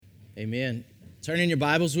Amen. Turn in your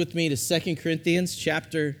Bibles with me to 2 Corinthians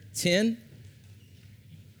chapter 10.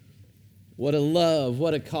 What a love,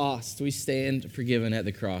 what a cost. We stand forgiven at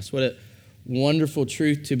the cross. What a wonderful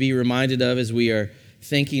truth to be reminded of as we are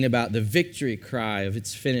thinking about the victory cry of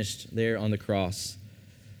it's finished there on the cross.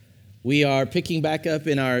 We are picking back up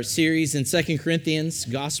in our series in 2 Corinthians,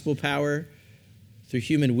 Gospel Power Through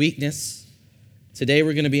Human Weakness. Today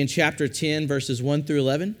we're going to be in chapter 10, verses 1 through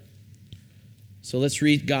 11. So let's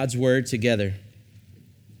read God's word together.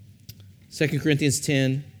 2 Corinthians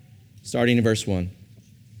 10, starting in verse 1.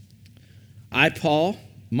 I, Paul,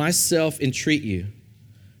 myself entreat you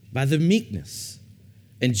by the meekness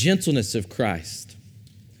and gentleness of Christ.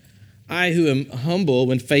 I who am humble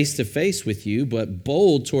when face to face with you, but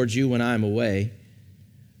bold towards you when I am away.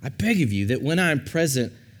 I beg of you that when I am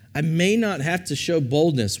present, I may not have to show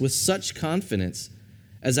boldness with such confidence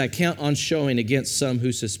as I count on showing against some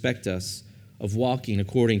who suspect us of walking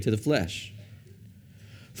according to the flesh.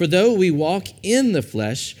 For though we walk in the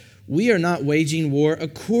flesh, we are not waging war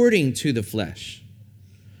according to the flesh.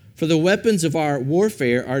 For the weapons of our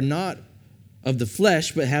warfare are not of the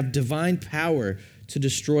flesh, but have divine power to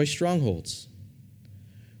destroy strongholds.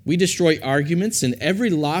 We destroy arguments and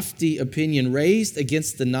every lofty opinion raised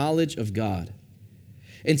against the knowledge of God,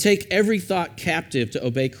 and take every thought captive to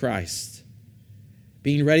obey Christ,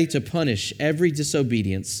 being ready to punish every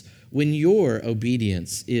disobedience when your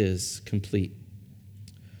obedience is complete.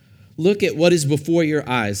 Look at what is before your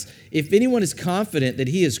eyes. If anyone is confident that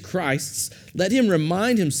he is Christ's, let him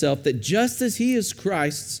remind himself that just as he is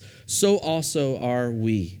Christ's, so also are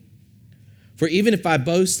we. For even if I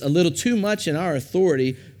boast a little too much in our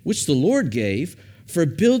authority, which the Lord gave, for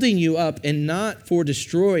building you up and not for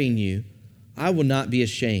destroying you, I will not be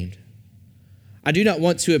ashamed. I do not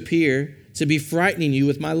want to appear to be frightening you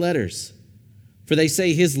with my letters. For they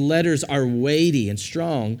say his letters are weighty and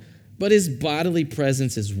strong, but his bodily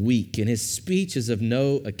presence is weak and his speech is of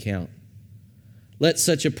no account. Let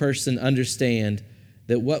such a person understand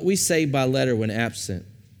that what we say by letter when absent,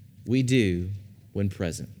 we do when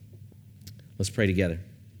present. Let's pray together.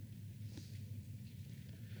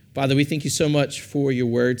 Father, we thank you so much for your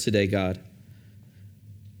word today, God.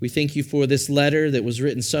 We thank you for this letter that was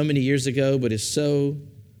written so many years ago, but is so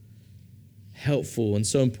helpful and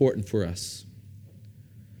so important for us.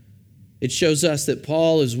 It shows us that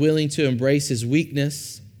Paul is willing to embrace his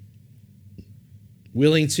weakness,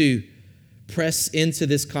 willing to press into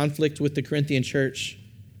this conflict with the Corinthian church,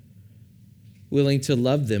 willing to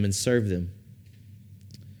love them and serve them.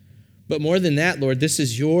 But more than that, Lord, this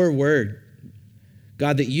is your word,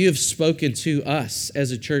 God, that you have spoken to us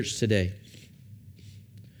as a church today.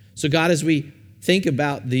 So God, as we think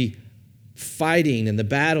about the fighting and the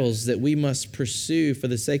battles that we must pursue for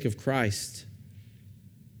the sake of Christ,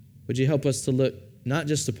 would you help us to look not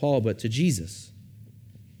just to Paul, but to Jesus,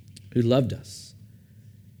 who loved us,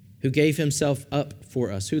 who gave himself up for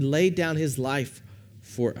us, who laid down his life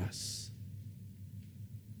for us,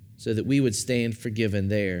 so that we would stand forgiven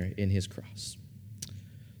there in his cross.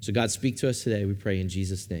 So God, speak to us today, we pray in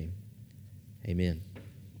Jesus' name. Amen.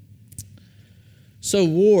 So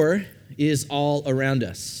war is all around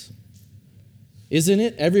us, isn't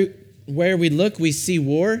it? Everywhere we look, we see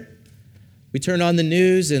war. We turn on the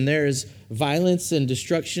news and there is violence and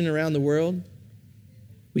destruction around the world.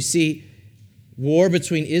 We see war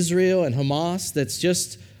between Israel and Hamas that's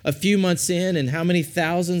just a few months in, and how many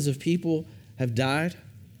thousands of people have died.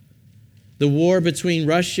 The war between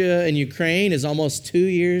Russia and Ukraine is almost 2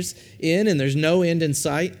 years in, and there's no end in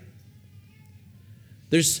sight.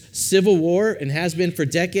 There's civil war and has been for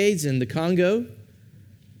decades in the Congo.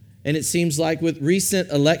 And it seems like with recent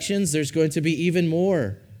elections, there's going to be even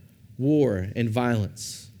more war and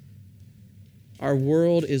violence. Our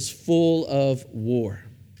world is full of war.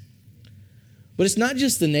 But it's not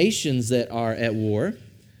just the nations that are at war.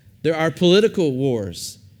 There are political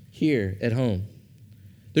wars here at home.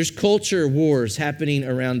 There's culture wars happening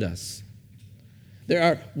around us. There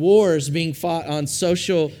are wars being fought on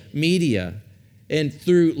social media and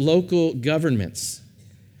through local governments.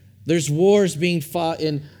 There's wars being fought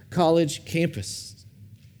in college campus.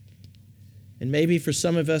 And maybe for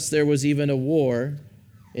some of us, there was even a war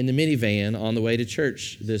in the minivan on the way to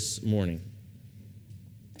church this morning.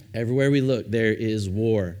 Everywhere we look, there is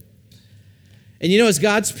war. And as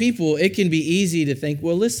God's people, it can be easy to think,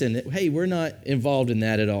 well, listen, hey, we're not involved in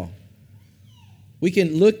that at all. We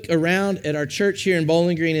can look around at our church here in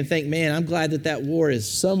Bowling Green and think, man, I'm glad that war is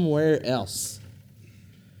somewhere else.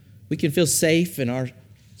 We can feel safe in our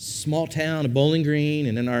small town of Bowling Green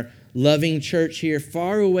and in our loving church here,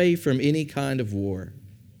 far away from any kind of war.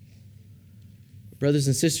 Brothers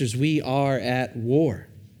and sisters, we are at war.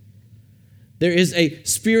 There is a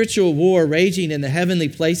spiritual war raging in the heavenly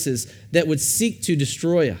places that would seek to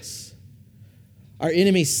destroy us. Our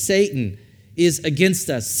enemy, Satan, is against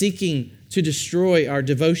us, seeking to destroy our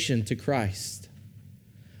devotion to Christ.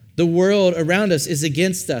 The world around us is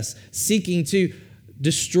against us, seeking to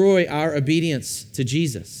destroy our obedience to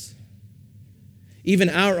Jesus. Even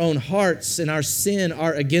our own hearts and our sin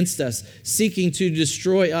are against us, seeking to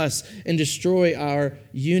destroy us and destroy our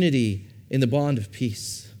unity in the bond of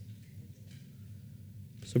peace.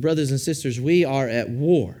 So, brothers and sisters, we are at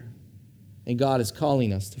war, and God is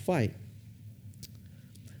calling us to fight.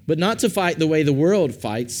 But not to fight the way the world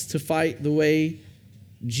fights, to fight the way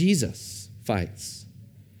Jesus fights.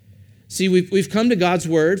 See, we've come to God's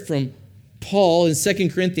word from Paul in 2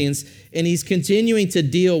 Corinthians, and he's continuing to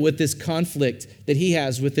deal with this conflict that he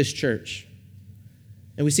has with this church.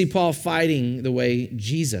 And we see Paul fighting the way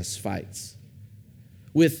Jesus fights,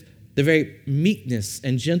 with the very meekness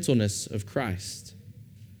and gentleness of Christ,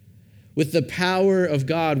 with the power of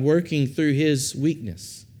God working through his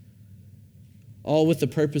weakness, all with the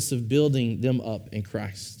purpose of building them up in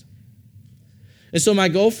Christ. And so my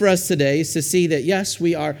goal for us today is to see that, yes,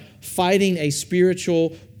 we are fighting a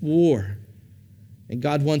spiritual war, and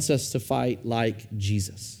God wants us to fight like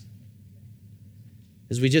Jesus.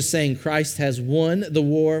 As we just sang, Christ has won the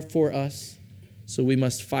war for us, so we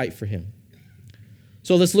must fight for him.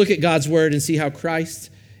 So let's look at God's word and see how Christ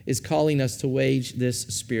is calling us to wage this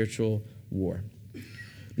spiritual war.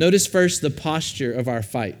 Notice first the posture of our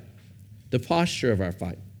fight. The posture of our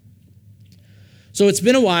fight. So it's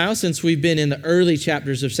been a while since we've been in the early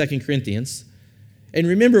chapters of 2 Corinthians. And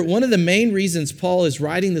remember, one of the main reasons Paul is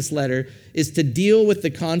writing this letter is to deal with the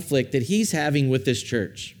conflict that he's having with this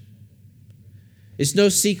church. It's no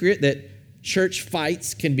secret that church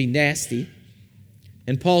fights can be nasty.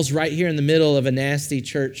 And Paul's right here in the middle of a nasty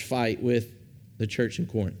church fight with the church in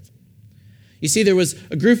Corinth. You see, there was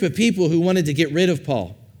a group of people who wanted to get rid of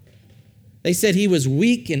Paul. They said he was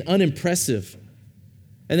weak and unimpressive,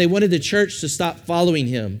 and they wanted the church to stop following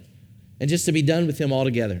him and just to be done with him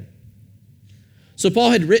altogether. So Paul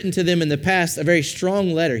had written to them in the past a very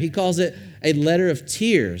strong letter. He calls it a letter of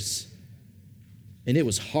tears, and it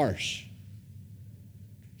was harsh.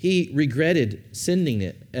 He regretted sending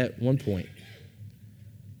it at one point.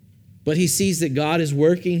 But he sees that God is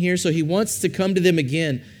working here, so he wants to come to them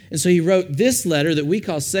again. And so he wrote this letter that we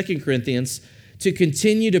call 2 Corinthians to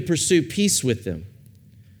continue to pursue peace with them.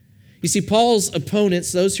 You see, Paul's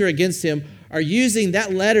opponents, those who are against him, are using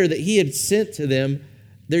that letter that he had sent to them,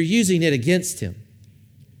 they're using it against him.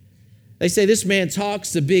 They say this man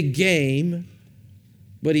talks a big game,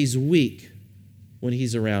 but he's weak when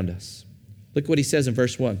he's around us. Look what he says in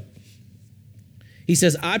verse 1. He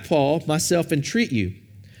says, I, Paul, myself entreat you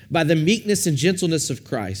by the meekness and gentleness of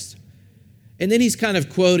Christ. And then he's kind of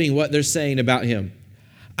quoting what they're saying about him.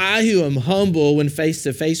 I who am humble when face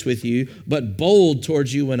to face with you, but bold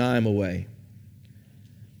towards you when I am away.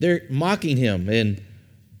 They're mocking him and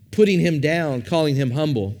putting him down, calling him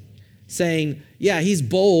humble, saying, yeah, he's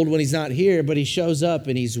bold when he's not here, but he shows up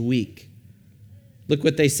and he's weak. Look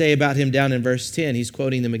what they say about him down in verse 10. He's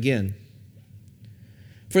quoting them again.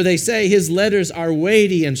 For they say his letters are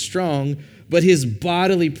weighty and strong, but his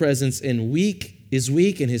bodily presence is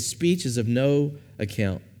weak and his speech is of no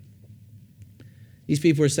account. These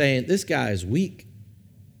people are saying, this guy is weak.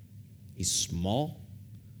 He's small.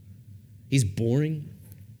 He's boring.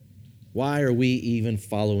 Why are we even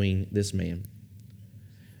following this man?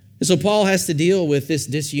 And so Paul has to deal with this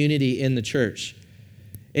disunity in the church.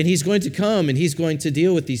 And he's going to come and he's going to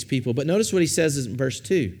deal with these people. But notice what he says in verse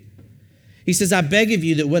 2. He says, I beg of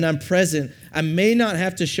you that when I'm present, I may not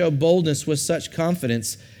have to show boldness with such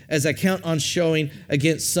confidence as I count on showing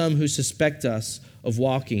against some who suspect us of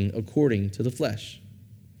walking according to the flesh.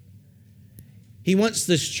 He wants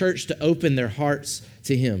this church to open their hearts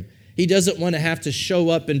to him. He doesn't want to have to show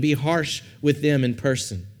up and be harsh with them in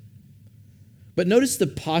person. But notice the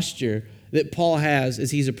posture that Paul has as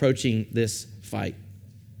he's approaching this fight.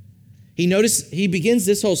 He begins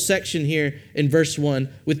this whole section here in verse 1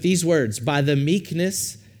 with these words, by the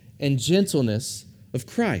meekness and gentleness of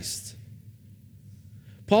Christ.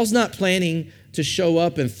 Paul's not planning to show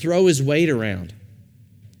up and throw his weight around.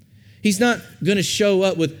 He's not going to show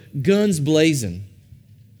up with guns blazing.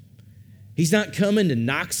 He's not coming to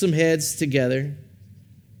knock some heads together.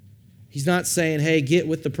 He's not saying, hey, get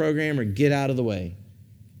with the program or get out of the way.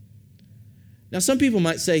 Now, some people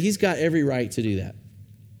might say he's got every right to do that.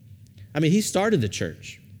 I mean, he started the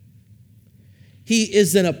church. He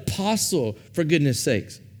is an apostle, for goodness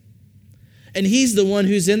sakes. And he's the one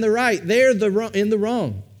who's in the right. They're in the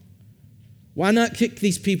wrong. Why not kick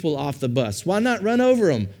these people off the bus? Why not run over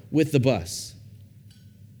them? with the bus?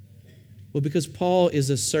 Well, because Paul is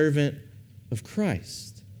a servant of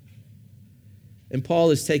Christ. And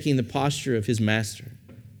Paul is taking the posture of his master.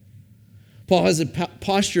 Paul has a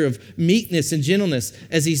posture of meekness and gentleness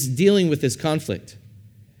as he's dealing with this conflict.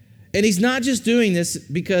 And he's not just doing this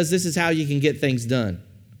because this is how you can get things done.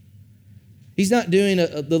 He's not doing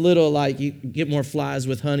the little, like, you get more flies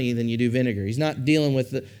with honey than you do vinegar. He's not dealing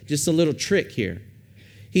with just a little trick here.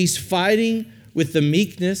 He's fighting with the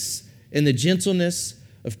meekness and the gentleness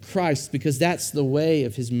of Christ because that's the way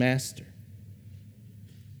of his master.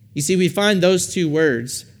 You see, we find those two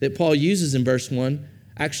words that Paul uses in verse 1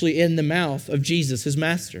 actually in the mouth of Jesus, his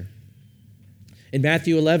master. In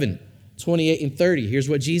Matthew 11, 28 and 30, here's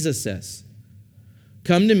what Jesus says.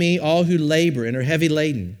 Come to me, all who labor and are heavy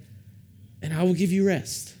laden, and I will give you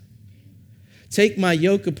rest. Take my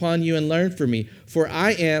yoke upon you and learn from me, for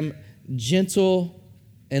I am gentle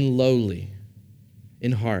and lowly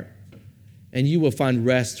in heart, and you will find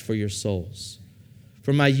rest for your souls.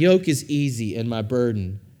 For my yoke is easy and my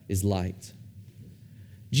burden is light.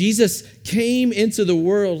 Jesus came into the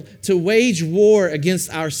world to wage war against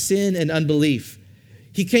our sin and unbelief.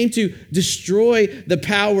 He came to destroy the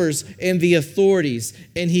powers and the authorities,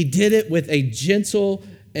 and he did it with a gentle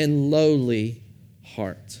and lowly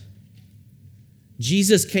heart.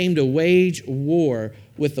 Jesus came to wage war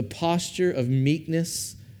with a posture of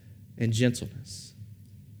meekness and gentleness.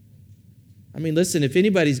 I mean, listen, if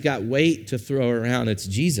anybody's got weight to throw around, it's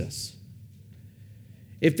Jesus.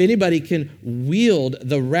 If anybody can wield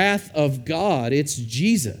the wrath of God, it's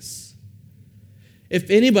Jesus.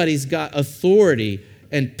 If anybody's got authority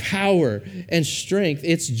and power and strength,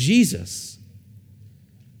 it's Jesus.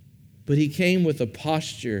 But he came with a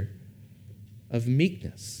posture of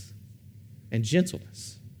meekness and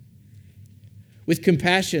gentleness. With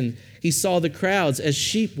compassion, he saw the crowds as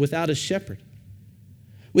sheep without a shepherd.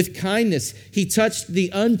 With kindness, he touched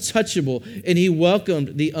the untouchable and he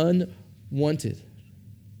welcomed the unwanted.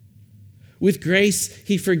 With grace,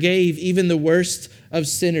 he forgave even the worst of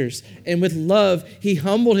sinners. And with love, he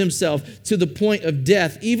humbled himself to the point of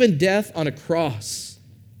death, even death on a cross.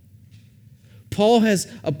 Paul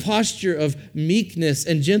has a posture of meekness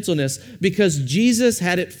and gentleness because Jesus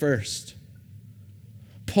had it first.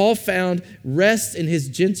 Paul found rest in his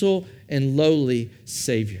gentle and lowly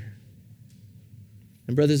Savior.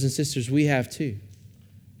 And brothers and sisters, we have too.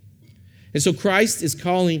 And so Christ is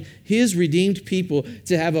calling his redeemed people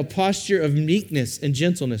to have a posture of meekness and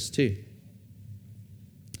gentleness too.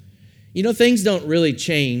 You know, things don't really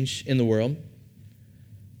change in the world.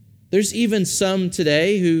 There's even some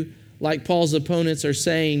today who, like Paul's opponents, are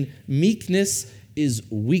saying meekness is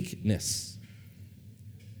weakness.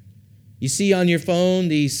 You see on your phone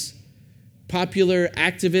these popular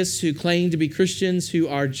activists who claim to be Christians who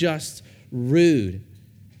are just rude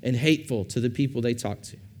and hateful to the people they talk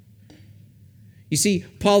to. You see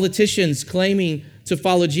politicians claiming to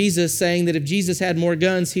follow Jesus, saying that if Jesus had more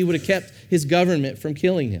guns, he would have kept his government from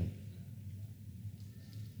killing him.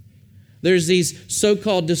 There's these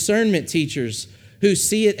so-called discernment teachers who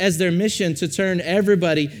see it as their mission to turn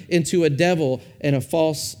everybody into a devil and a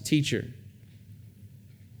false teacher.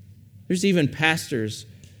 There's even pastors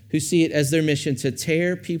who see it as their mission to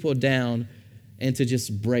tear people down and to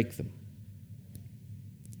just break them.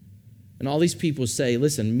 And all these people say,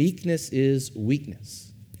 listen, meekness is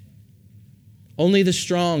weakness. Only the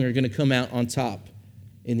strong are going to come out on top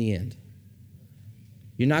in the end.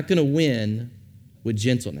 You're not going to win with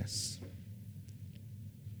gentleness.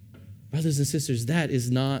 Brothers and sisters, that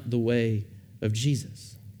is not the way of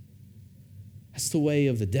Jesus. That's the way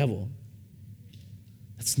of the devil.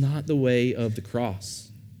 That's not the way of the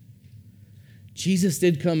cross. Jesus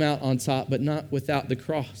did come out on top, but not without the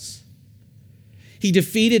cross. He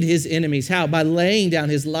defeated his enemies. How? By laying down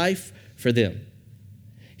his life for them.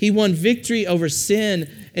 He won victory over sin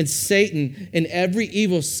and Satan and every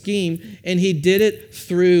evil scheme, and he did it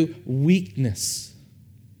through weakness.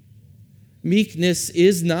 Meekness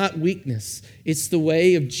is not weakness. It's the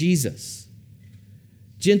way of Jesus.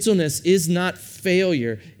 Gentleness is not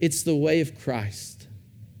failure. It's the way of Christ.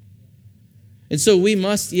 And so we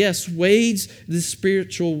must, yes, wage the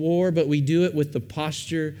spiritual war, but we do it with the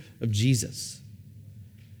posture of Jesus.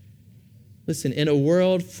 Listen, in a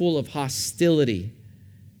world full of hostility,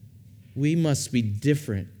 we must be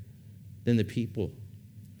different than the people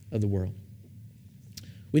of the world.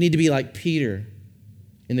 We need to be like Peter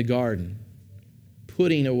in the garden,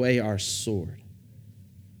 putting away our sword.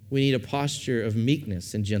 We need a posture of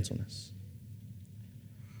meekness and gentleness.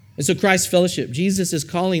 And so Christ Fellowship, Jesus is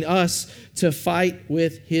calling us to fight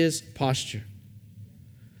with his posture.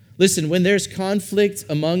 Listen, when there's conflict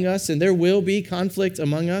among us, and there will be conflict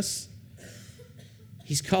among us,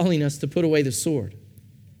 he's calling us to put away the sword,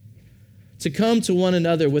 to come to one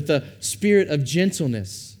another with a spirit of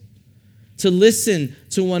gentleness, to listen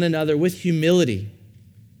to one another with humility.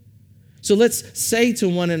 So let's say to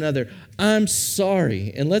one another, I'm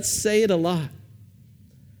sorry, and let's say it a lot.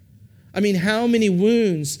 I mean, how many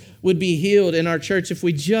wounds would be healed in our church if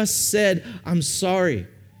we just said, I'm sorry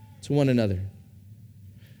to one another?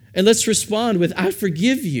 And let's respond with, I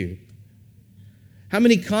forgive you. How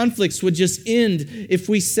many conflicts would just end if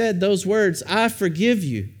we said those words, I forgive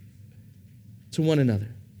you, to one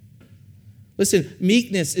another? Listen,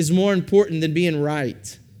 meekness is more important than being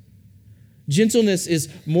right. Gentleness is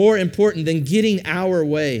more important than getting our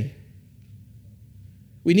way.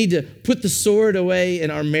 We need to put the sword away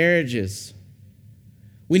in our marriages.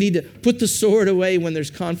 We need to put the sword away when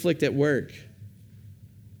there's conflict at work.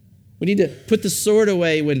 We need to put the sword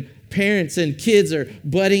away when parents and kids are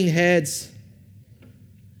butting heads.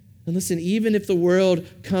 And listen, even if the world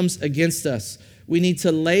comes against us, we need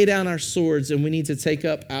to lay down our swords and we need to take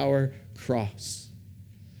up our cross.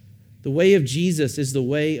 The way of Jesus is the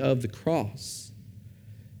way of the cross.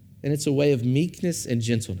 And it's a way of meekness and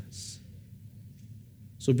gentleness.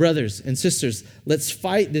 So brothers and sisters, let's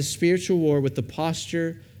fight this spiritual war with the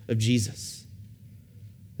posture of Jesus.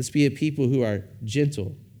 Let's be a people who are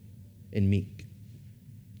gentle and meek.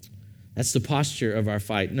 That's the posture of our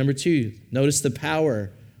fight. Number 2, notice the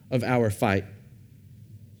power of our fight.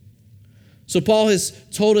 So Paul has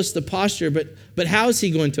told us the posture, but how is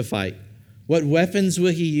he going to fight? What weapons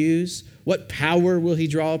will he use? What power will he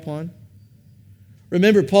draw upon?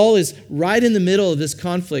 Remember, Paul is right in the middle of this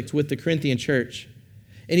conflict with the Corinthian church.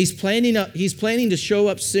 And he's planning to show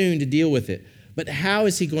up soon to deal with it. But how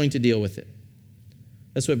is he going to deal with it?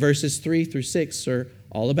 That's what verses 3 through 6 are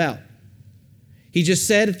all about. He just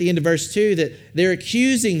said at the end of verse 2 that they're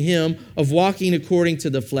accusing him of walking according to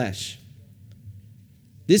the flesh.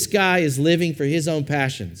 This guy is living for his own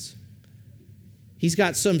passions. He's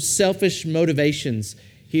got some selfish motivations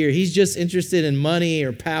here. He's just interested in money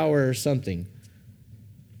or power or something.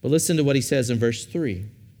 But listen to what he says in verse 3.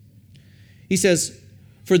 He says,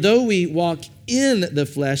 for though we walk in the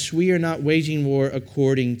flesh, we are not waging war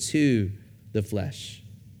according to the flesh.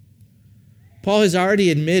 Paul has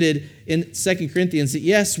already admitted in 2 Corinthians that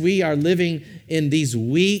yes, we are living in these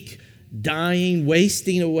weak, dying,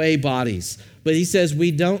 wasting away bodies. But he says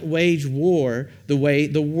we don't wage war the way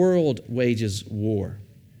the world wages war.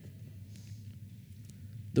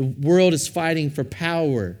 The world is fighting for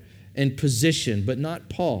power and position, but not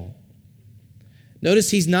Paul.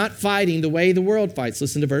 Notice he's not fighting the way the world fights.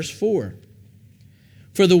 Listen to verse 4.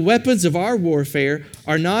 For the weapons of our warfare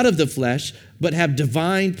are not of the flesh, but have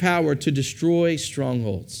divine power to destroy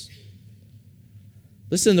strongholds.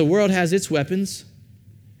 Listen, the world has its weapons: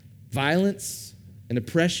 violence and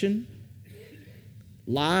oppression,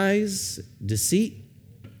 lies, deceit,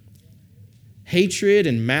 hatred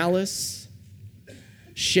and malice,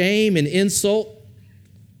 shame and insult.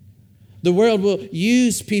 The world will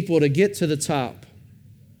use people to get to the top.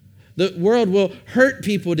 The world will hurt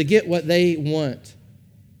people to get what they want.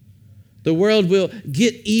 The world will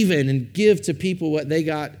get even and give to people what they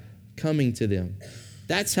got coming to them.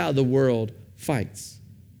 That's how the world fights.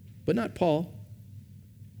 But not Paul.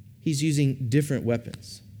 He's using different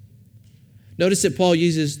weapons. Notice that Paul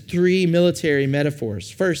uses 3 military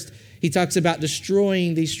metaphors. First, he talks about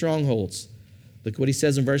destroying these strongholds. Look what he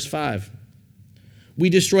says in verse 5.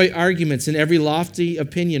 We destroy arguments and every lofty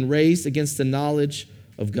opinion raised against the knowledge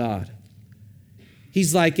of God.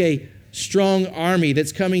 He's like a strong army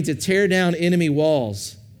that's coming to tear down enemy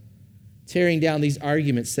walls, tearing down these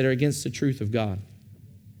arguments that are against the truth of God.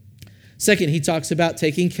 Second, he talks about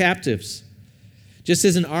taking captives. Just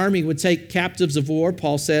as an army would take captives of war,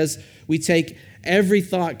 Paul says, we take every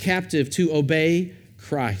thought captive to obey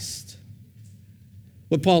Christ.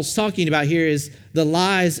 What Paul's talking about here is the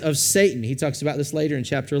lies of Satan. He talks about this later in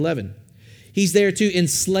chapter 11. He's there to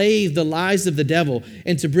enslave the lies of the devil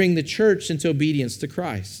and to bring the church into obedience to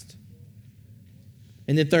Christ.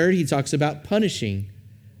 And then third, he talks about punishing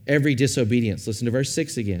every disobedience. Listen to verse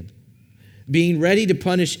 6 again. Being ready to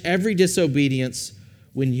punish every disobedience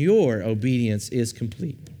when your obedience is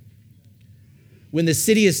complete. When the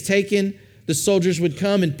city is taken, the soldiers would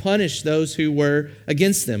come and punish those who were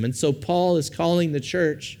against them. And so Paul is calling the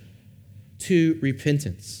church to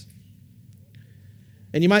repentance.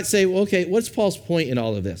 And you might say, well, okay, what's Paul's point in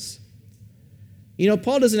all of this? You know,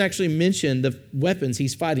 Paul doesn't actually mention the weapons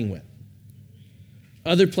he's fighting with.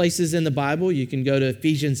 Other places in the Bible, you can go to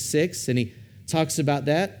Ephesians 6, and he talks about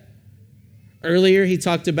that. Earlier, he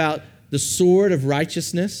talked about the sword of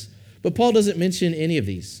righteousness, But Paul doesn't mention any of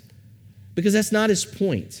these because that's not his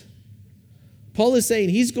point. Paul is saying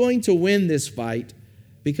he's going to win this fight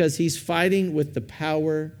because he's fighting with the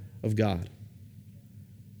power of God.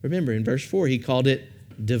 Remember, in verse 4, he called it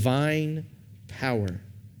divine power.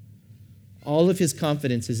 All of his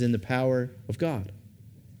confidence is in the power of God.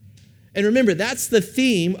 And remember, that's the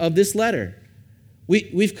theme of this letter.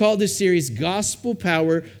 We've called this series Gospel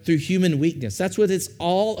Power Through Human Weakness. That's what it's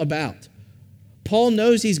all about. Paul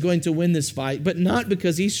knows he's going to win this fight, but not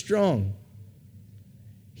because he's strong.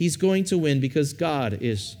 He's going to win because God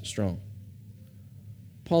is strong.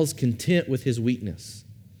 Paul's content with his weakness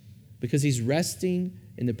because he's resting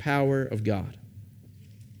in the power of God.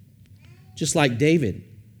 Just like David,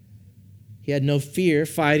 he had no fear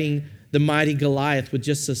fighting the mighty Goliath with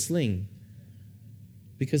just a sling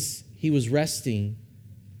because he was resting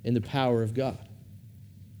in the power of God.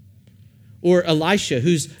 Or Elisha,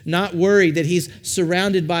 who's not worried that he's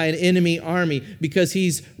surrounded by an enemy army because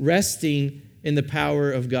he's resting in the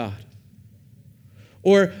power of God.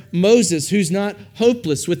 Or Moses, who's not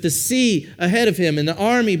hopeless with the sea ahead of him and the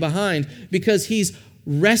army behind because he's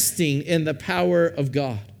resting in the power of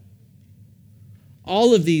God.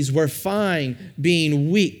 All of these were fine being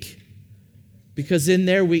weak because in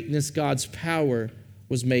their weakness, God's power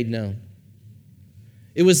was made known.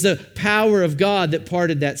 It was the power of God that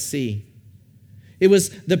parted that sea. It was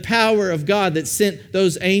the power of God that sent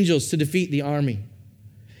those angels to defeat the army.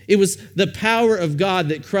 It was the power of God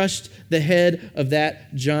that crushed the head of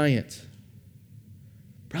that giant.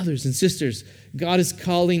 Brothers and sisters, God is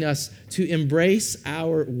calling us to embrace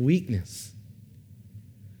our weakness,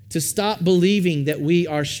 to stop believing that we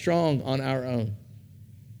are strong on our own.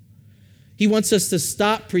 He wants us to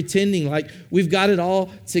stop pretending like we've got it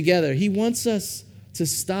all together. He wants us to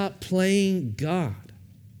stop playing God.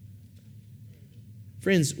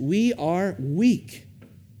 Friends, we are weak.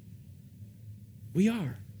 We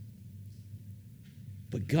are.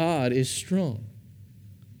 But God is strong.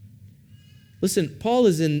 Listen, Paul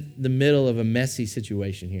is in the middle of a messy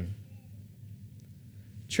situation here.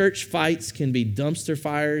 Church fights can be dumpster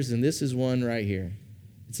fires, and this is one right here.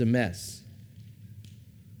 It's a mess.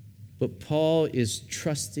 But Paul is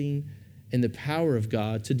trusting in the power of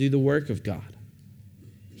God to do the work of God.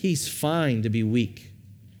 He's fine to be weak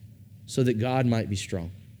so that God might be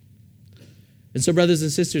strong. And so, brothers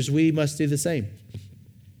and sisters, we must do the same.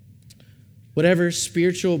 Whatever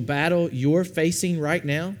spiritual battle you're facing right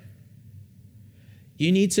now,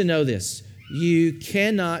 you need to know this. You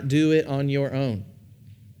cannot do it on your own.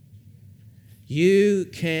 You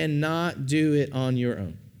cannot do it on your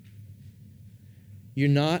own. You're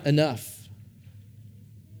not enough.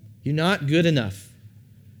 You're not good enough.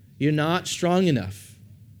 You're not strong enough.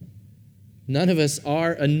 None of us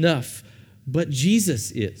are enough, but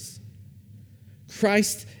Jesus is.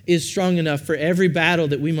 Christ is strong enough for every battle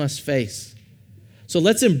that we must face. So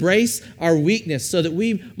let's embrace our weakness so that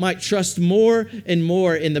we might trust more and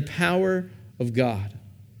more in the power of God.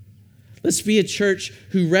 Let's be a church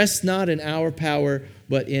who rests not in our power,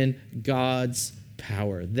 but in God's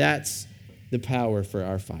power. That's the power for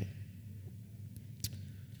our fight.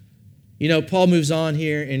 You know, Paul moves on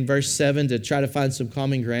here in verse 7 to try to find some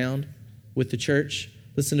common ground with the church.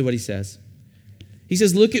 Listen to what he says. He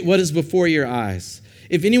says, look at what is before your eyes.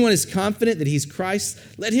 If anyone is confident that he's Christ,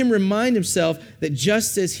 let him remind himself that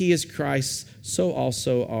just as he is Christ, so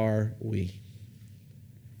also are we.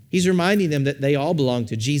 He's reminding them that they all belong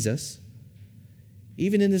to Jesus.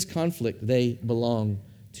 Even in this conflict, they belong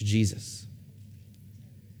to Jesus.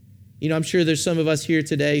 You know, I'm sure there's some of us here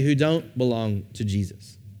today who don't belong to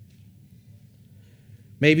Jesus.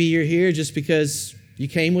 Maybe you're here just because you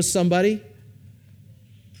came with somebody.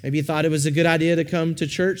 Maybe you thought it was a good idea to come to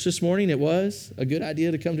church this morning. It was a good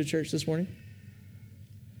idea to come to church this morning.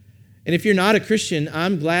 And if you're not a Christian,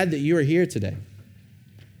 I'm glad that you are here today.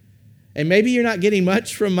 And maybe you're not getting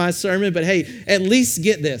much from my sermon, but hey, at least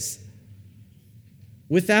get this.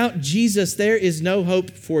 Without Jesus, there is no hope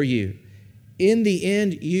for you. In the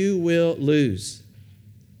end, you will lose.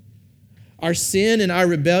 Our sin and our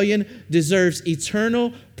rebellion deserves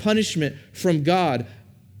eternal punishment from God.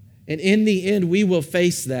 And in the end, we will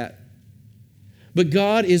face that. But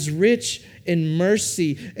God is rich in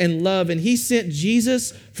mercy and love. And he sent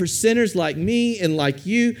Jesus for sinners like me and like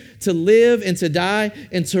you to live and to die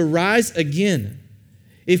and to rise again.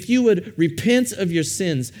 If you would repent of your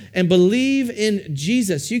sins and believe in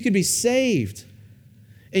Jesus, you could be saved.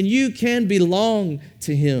 And you can belong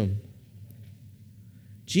to him.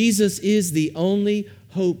 Jesus is the only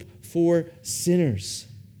hope for sinners.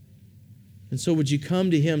 And so would you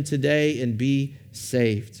come to him today and be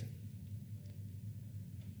saved?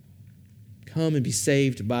 come and be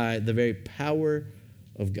saved by the very power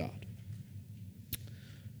of God.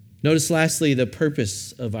 Notice lastly the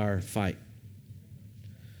purpose of our fight.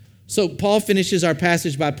 So Paul finishes our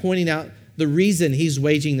passage by pointing out the reason he's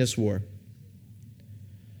waging this war.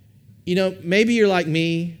 You know, maybe you're like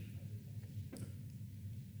me,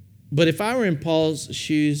 but if I were in Paul's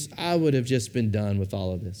shoes, I would have just been done with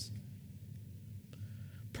all of this.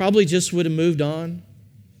 Probably just would have moved on.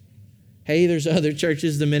 Hey, there's other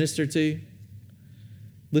churches to minister to.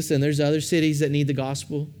 Listen, there's other cities that need the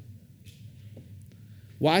gospel.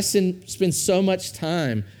 Why spend so much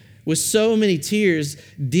time with so many tears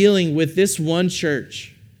dealing with this one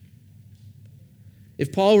church?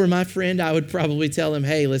 If Paul were my friend, I would probably tell him,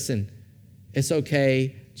 hey, listen, it's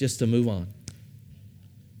okay just to move on.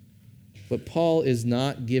 But Paul is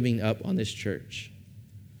not giving up on this church.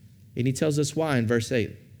 And he tells us why in verse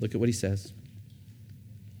 8. Look at what he says.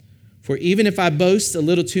 For even if I boast a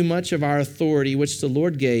little too much of our authority, which the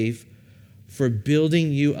Lord gave for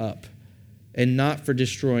building you up and not for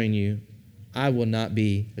destroying you, I will not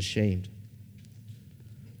be ashamed.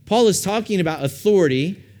 Paul is talking about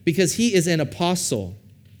authority because he is an apostle.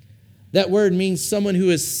 That word means someone who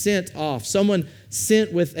is sent off, someone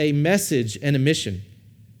sent with a message and a mission.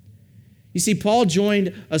 You see, Paul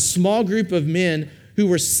joined a small group of men who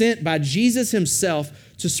were sent by Jesus himself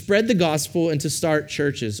to spread the gospel and to start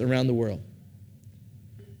churches around the world.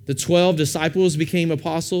 The 12 disciples became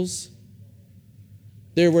apostles.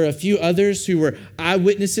 There were a few others who were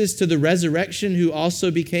eyewitnesses to the resurrection who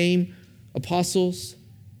also became apostles.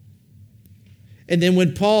 And then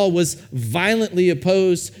when Paul was violently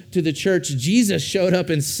opposed to the church, Jesus showed up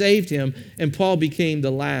and saved him, and Paul became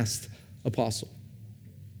the last apostle.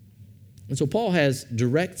 And so Paul has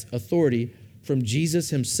direct authority from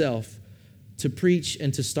Jesus himself to preach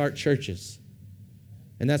and to start churches.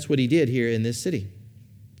 And that's what he did here in this city.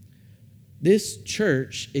 This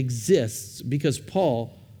church exists because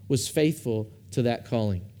Paul was faithful to that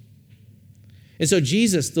calling. And so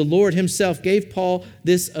Jesus, the Lord himself, gave Paul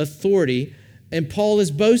this authority, and Paul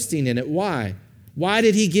is boasting in it. Why? Why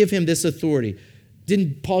did he give him this authority?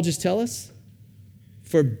 Didn't Paul just tell us?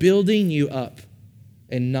 For building you up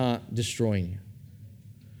and not destroying you.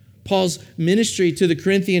 Paul's ministry to the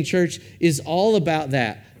Corinthian church is all about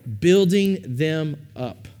that, building them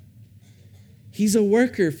up. He's a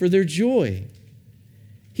worker for their joy.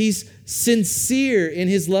 He's sincere in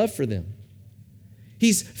his love for them.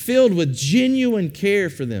 He's filled with genuine care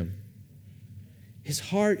for them. His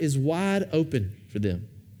heart is wide open for them.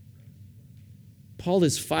 Paul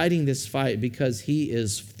is fighting this fight because he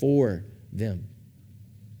is for them.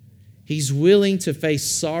 He's willing to face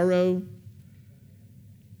sorrow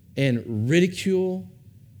and ridicule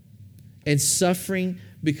and suffering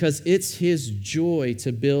because it's his joy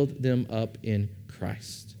to build them up in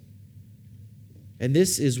Christ. And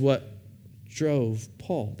this is what drove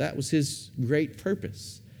Paul. That was his great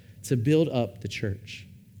purpose, to build up the church.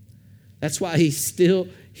 That's why he's still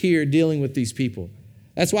here dealing with these people.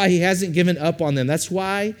 That's why he hasn't given up on them. That's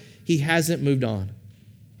why he hasn't moved on.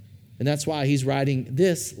 And that's why he's writing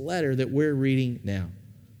this letter that we're reading now.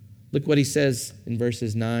 Look what he says in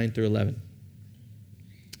verses 9 through 11.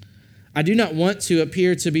 I do not want to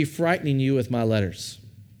appear to be frightening you with my letters.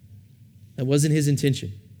 That wasn't his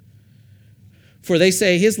intention. For they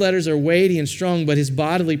say his letters are weighty and strong, but his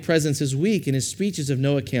bodily presence is weak and his speech is of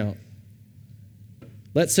no account.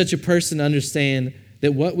 Let such a person understand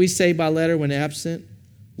that what we say by letter when absent,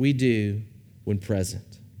 we do when present.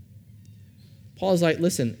 Paul's like,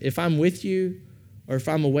 listen, if I'm with you or if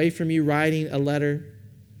I'm away from you writing a letter,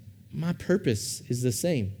 my purpose is the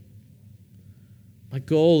same. My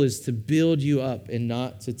goal is to build you up and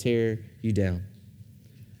not to tear you down.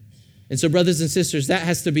 And so, brothers and sisters, that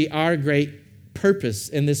has to be our great purpose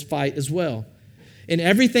in this fight as well. In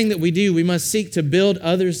everything that we do, we must seek to build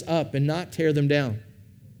others up and not tear them down.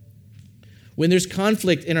 When there's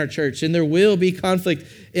conflict in our church, and there will be conflict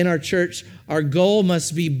in our church, our goal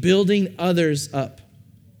must be building others up.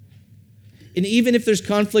 And even if there's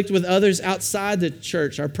conflict with others outside the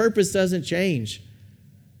church, our purpose doesn't change.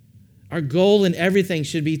 Our goal in everything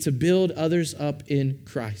should be to build others up in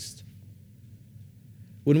Christ.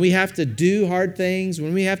 When we have to do hard things,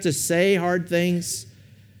 when we have to say hard things,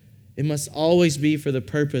 it must always be for the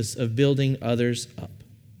purpose of building others up.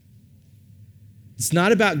 It's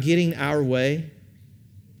not about getting our way.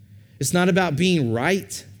 It's not about being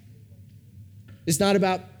right. It's not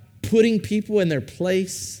about putting people in their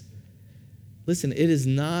place. Listen, it is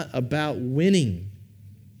not about winning.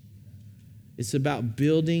 It's about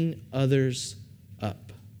building others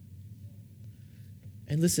up.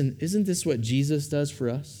 And listen, isn't this what Jesus does for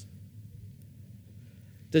us?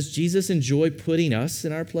 Does Jesus enjoy putting us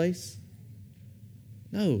in our place?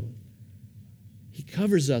 No. He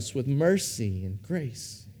covers us with mercy and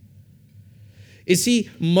grace. Is he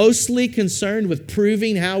mostly concerned with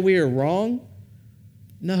proving how we are wrong?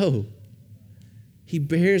 No. He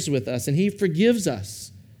bears with us and he forgives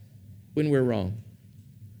us when we're wrong.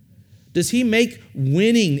 Does he make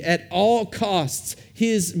winning at all costs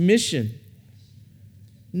his mission?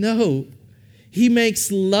 No. He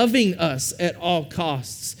makes loving us at all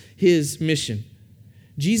costs his mission.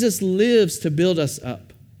 Jesus lives to build us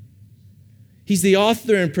up. He's the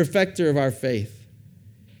author and perfecter of our faith.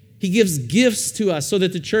 He gives gifts to us so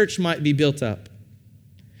that the church might be built up.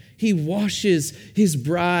 He washes his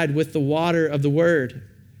bride with the water of the word.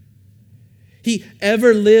 He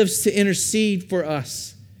ever lives to intercede for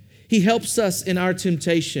us. He helps us in our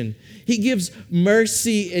temptation. He gives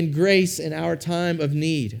mercy and grace in our time of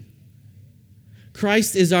need.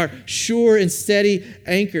 Christ is our sure and steady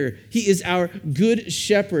anchor. He is our good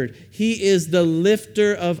shepherd. He is the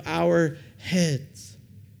lifter of our heads.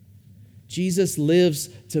 Jesus lives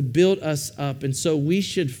to build us up, and so we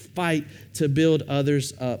should fight to build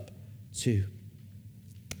others up too.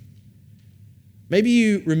 Maybe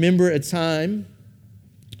you remember a time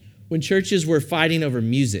when churches were fighting over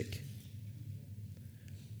music.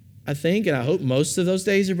 I think, and I hope most of those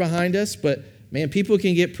days are behind us, but man, people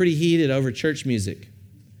can get pretty heated over church music.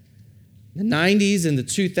 In the 90s and the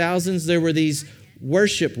 2000s, there were these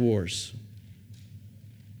worship wars.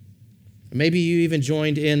 Maybe you even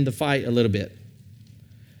joined in the fight a little bit.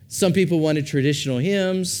 Some people wanted traditional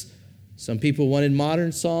hymns. Some people wanted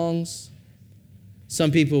modern songs.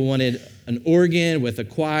 Some people wanted an organ with a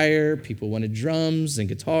choir. People wanted drums and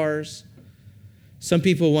guitars. Some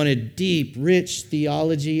people wanted deep, rich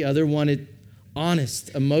theology. Others wanted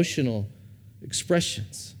honest, emotional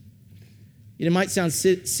expressions. It might sound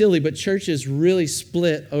silly, but churches really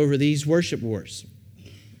split over these worship wars.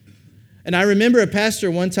 And I remember a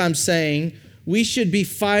pastor one time saying, we should be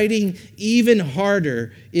fighting even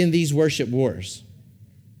harder in these worship wars,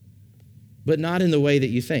 but not in the way that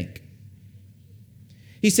you think.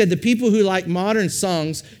 He said the people who like modern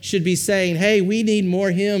songs should be saying, hey, we need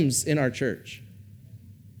more hymns in our church.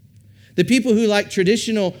 The people who like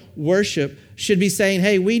traditional worship should be saying,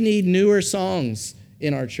 hey, we need newer songs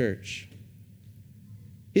in our church.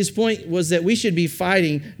 His point was that we should be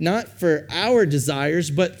fighting not for our desires,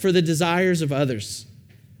 but for the desires of others.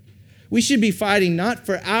 We should be fighting not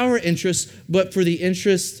for our interests, but for the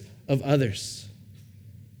interests of others.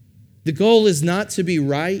 The goal is not to be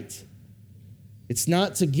right. It's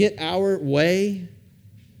not to get our way.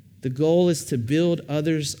 The goal is to build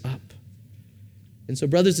others up. And so,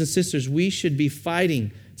 brothers and sisters, we should be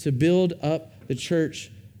fighting to build up the church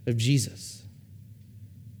of Jesus.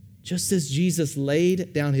 Just as Jesus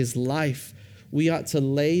laid down his life, we ought to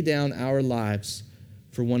lay down our lives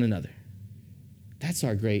for one another. That's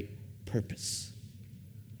our great purpose.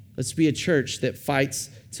 Let's be a church that fights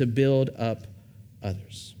to build up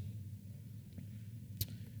others.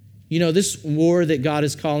 You know, this war that God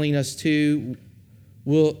is calling us to,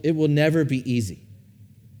 will never be easy.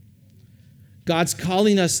 God's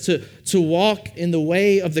calling us to walk in the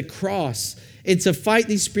way of the cross and to fight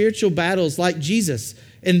these spiritual battles like Jesus.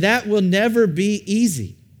 And that will never be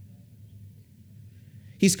easy.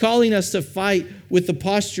 He's calling us to fight with the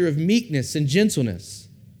posture of meekness and gentleness.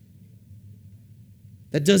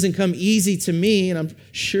 That doesn't come easy to me, and I'm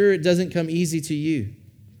sure it doesn't come easy to you.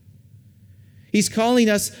 He's calling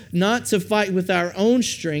us not to fight with our own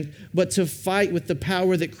strength, but to fight with the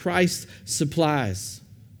power that Christ supplies.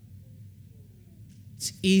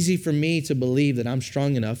 It's easy for me to believe that I'm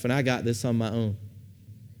strong enough and I got this on my own.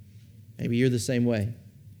 Maybe you're the same way.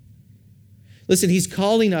 Listen, he's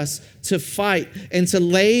calling us to fight and to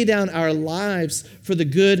lay down our lives for the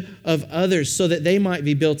good of others so that they might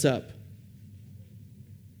be built up.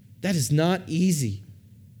 That is not easy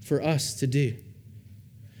for us to do.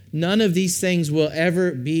 None of these things will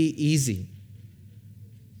ever be easy.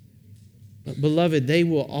 But beloved, they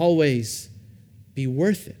will always be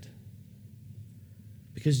worth it.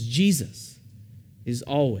 Because Jesus is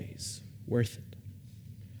always worth it.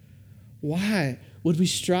 Why would we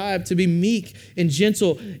strive to be meek and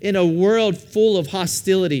gentle in a world full of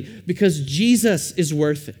hostility? Because Jesus is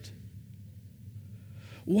worth it.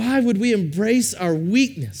 Why would we embrace our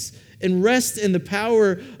weakness and rest in the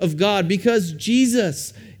power of God? Because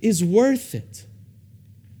Jesus is worth it.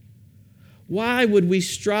 Why would we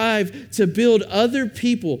strive to build other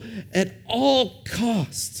people at all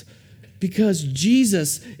costs? Because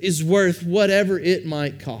Jesus is worth whatever it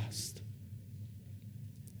might cost.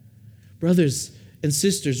 Brothers and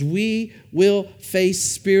sisters, we will face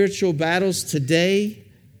spiritual battles today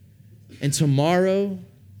and tomorrow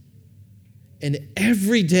and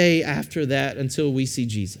every day after that until we see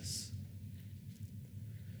Jesus.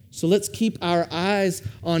 So let's keep our eyes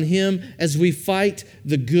on him as we fight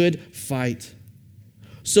the good fight,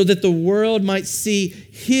 so that the world might see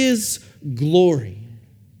his glory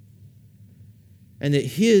and that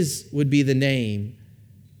his would be the name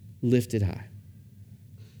lifted high.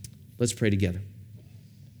 Let's pray together.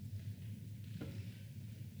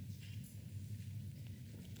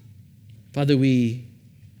 Father, we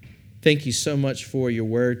thank you so much for your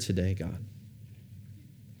word today, God.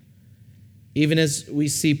 Even as we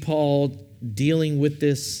see Paul dealing with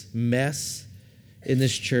this mess in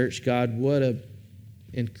this church, God, what an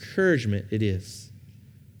encouragement it is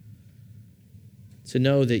to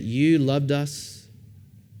know that you loved us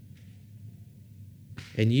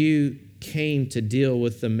and you came to deal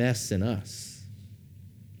with the mess in us.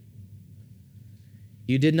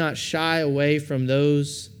 You did not shy away from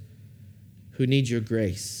those who need your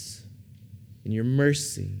grace and your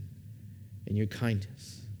mercy and your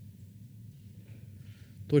kindness.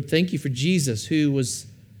 Lord, thank you for Jesus, who was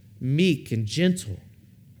meek and gentle,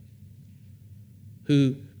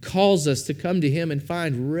 who calls us to come to him and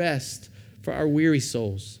find rest for our weary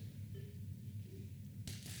souls,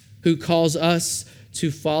 who calls us to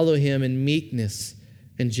follow him in meekness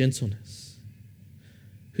and gentleness,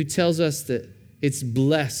 who tells us that it's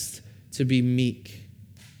blessed to be meek.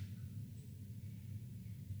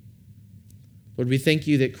 Lord, we thank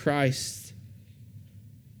you that Christ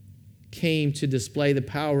came to display the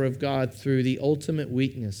power of God through the ultimate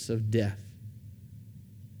weakness of death,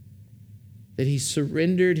 that he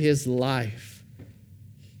surrendered his life,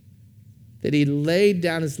 that he laid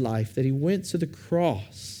down his life, that he went to the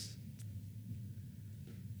cross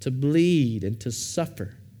to bleed and to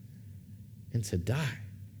suffer and to die.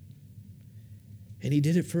 And he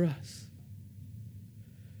did it for us,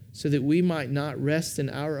 so that we might not rest in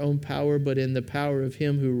our own power, but in the power of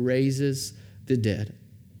him who raises the dead.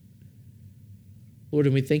 Lord,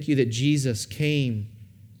 and we thank you that Jesus came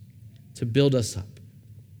to build us up.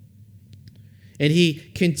 And he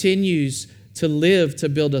continues to live to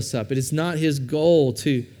build us up. It is not his goal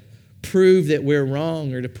to prove that we're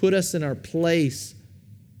wrong or to put us in our place,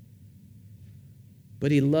 but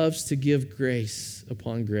he loves to give grace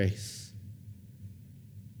upon grace.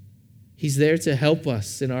 He's there to help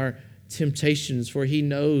us in our temptations, for he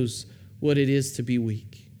knows what it is to be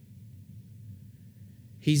weak.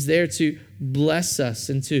 He's there to bless us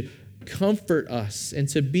and to comfort us and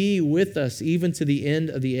to be with us even to the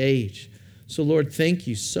end of the age. So, Lord, thank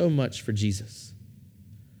you so much for Jesus.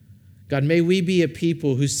 God, may we be a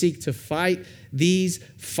people who seek to fight these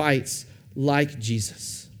fights like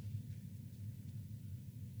Jesus.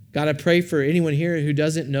 God, I pray for anyone here who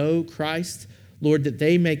doesn't know Christ, Lord, that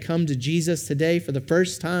they may come to Jesus today for the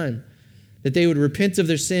first time, that they would repent of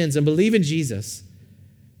their sins and believe in Jesus,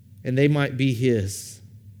 and they might be his.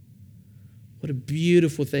 What a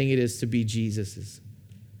beautiful thing it is to be Jesus's.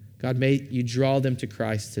 God, may you draw them to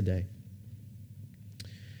Christ today.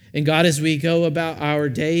 And God, as we go about our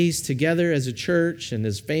days together as a church and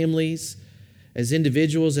as families, as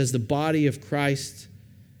individuals, as the body of Christ,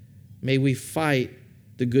 may we fight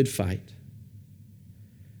the good fight.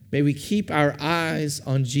 May we keep our eyes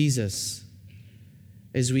on Jesus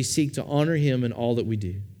as we seek to honor him in all that we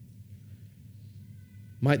do.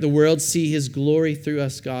 Might the world see his glory through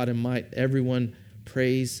us, God, and might everyone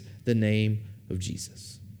praise the name of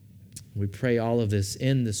Jesus. We pray all of this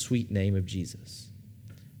in the sweet name of Jesus.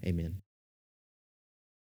 Amen.